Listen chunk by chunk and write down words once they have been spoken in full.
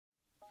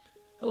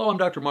Hello, I'm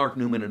Dr. Mark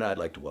Newman, and I'd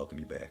like to welcome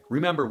you back.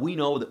 Remember, we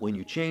know that when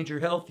you change your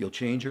health, you'll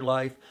change your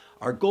life.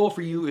 Our goal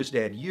for you is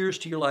to add years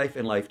to your life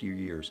and life to your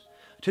years.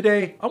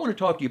 Today, I want to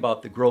talk to you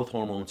about the growth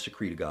hormone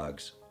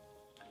secretagogues.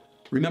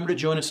 Remember to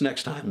join us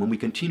next time when we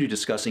continue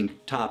discussing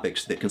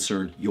topics that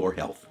concern your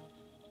health.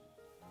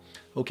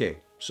 Okay,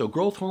 so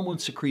growth hormone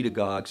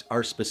secretagogues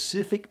are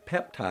specific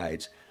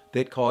peptides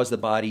that cause the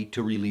body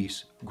to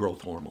release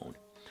growth hormone.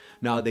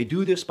 Now, they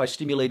do this by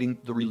stimulating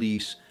the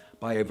release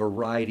by a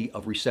variety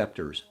of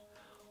receptors.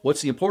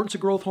 What's the importance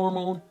of growth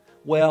hormone?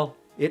 Well,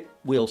 it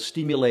will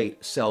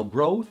stimulate cell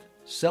growth,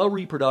 cell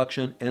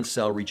reproduction, and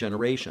cell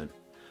regeneration.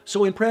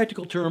 So in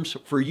practical terms,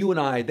 for you and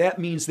I, that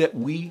means that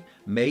we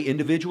may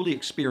individually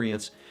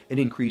experience an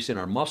increase in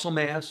our muscle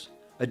mass,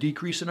 a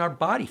decrease in our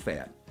body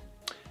fat.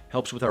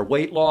 Helps with our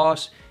weight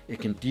loss, it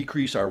can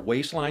decrease our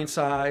waistline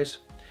size.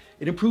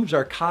 It improves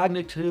our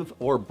cognitive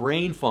or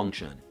brain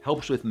function,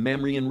 helps with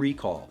memory and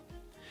recall.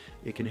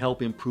 It can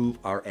help improve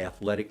our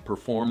athletic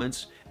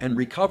performance and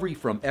recovery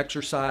from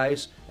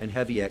exercise and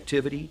heavy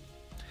activity.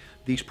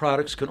 These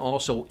products can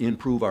also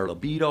improve our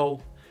libido,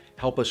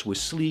 help us with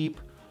sleep,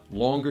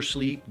 longer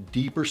sleep,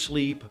 deeper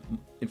sleep.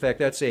 In fact,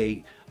 that's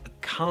a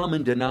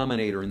common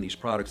denominator in these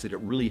products, that it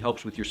really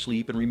helps with your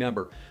sleep. And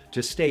remember,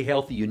 to stay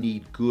healthy, you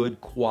need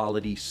good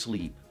quality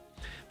sleep.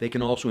 They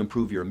can also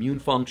improve your immune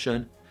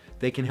function.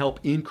 They can help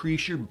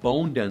increase your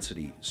bone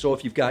density. So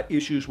if you've got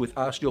issues with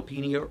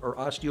osteopenia or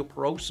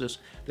osteoporosis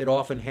that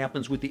often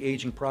happens with the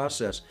aging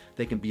process,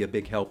 they can be a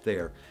big help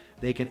there.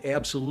 They can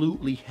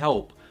absolutely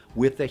help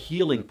with the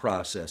healing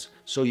process.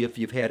 So if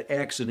you've had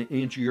accident,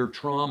 injury, or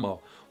trauma,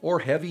 or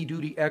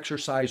heavy-duty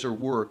exercise or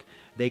work,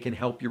 they can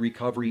help your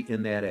recovery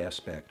in that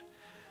aspect.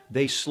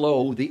 They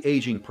slow the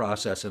aging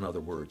process, in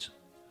other words.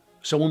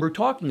 So when we're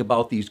talking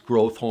about these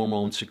growth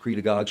hormone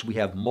secretagogues, we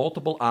have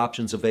multiple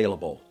options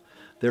available.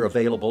 They're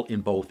available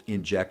in both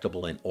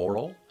injectable and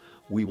oral.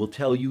 We will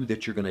tell you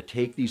that you're going to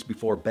take these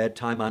before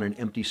bedtime on an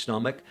empty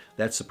stomach.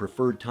 That's the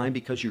preferred time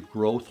because your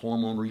growth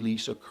hormone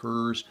release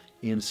occurs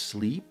in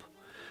sleep.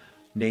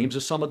 Names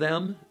of some of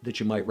them that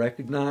you might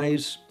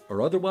recognize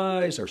or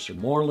otherwise are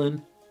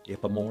Sermorelin,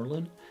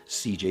 Ipamorelin,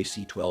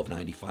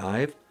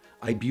 CJC1295,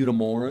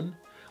 Ibutamorin,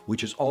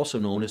 which is also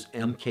known as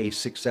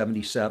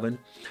MK677.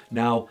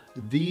 Now,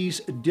 these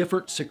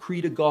different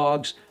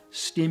secretagogues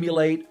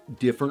stimulate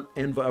different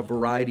and a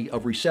variety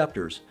of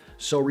receptors.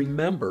 So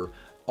remember,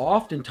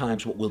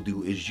 oftentimes what we'll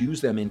do is use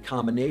them in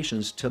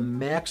combinations to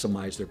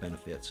maximize their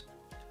benefits.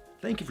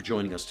 Thank you for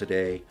joining us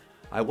today.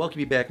 I welcome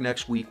you back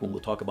next week when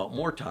we'll talk about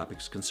more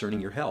topics concerning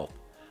your health.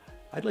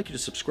 I'd like you to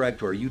subscribe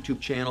to our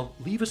YouTube channel,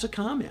 leave us a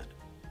comment,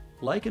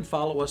 like and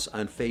follow us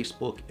on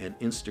Facebook and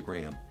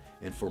Instagram.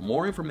 And for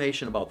more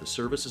information about the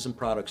services and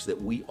products that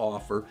we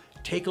offer,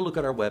 take a look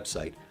at our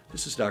website.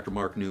 This is Dr.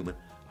 Mark Newman.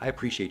 I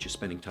appreciate you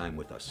spending time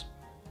with us.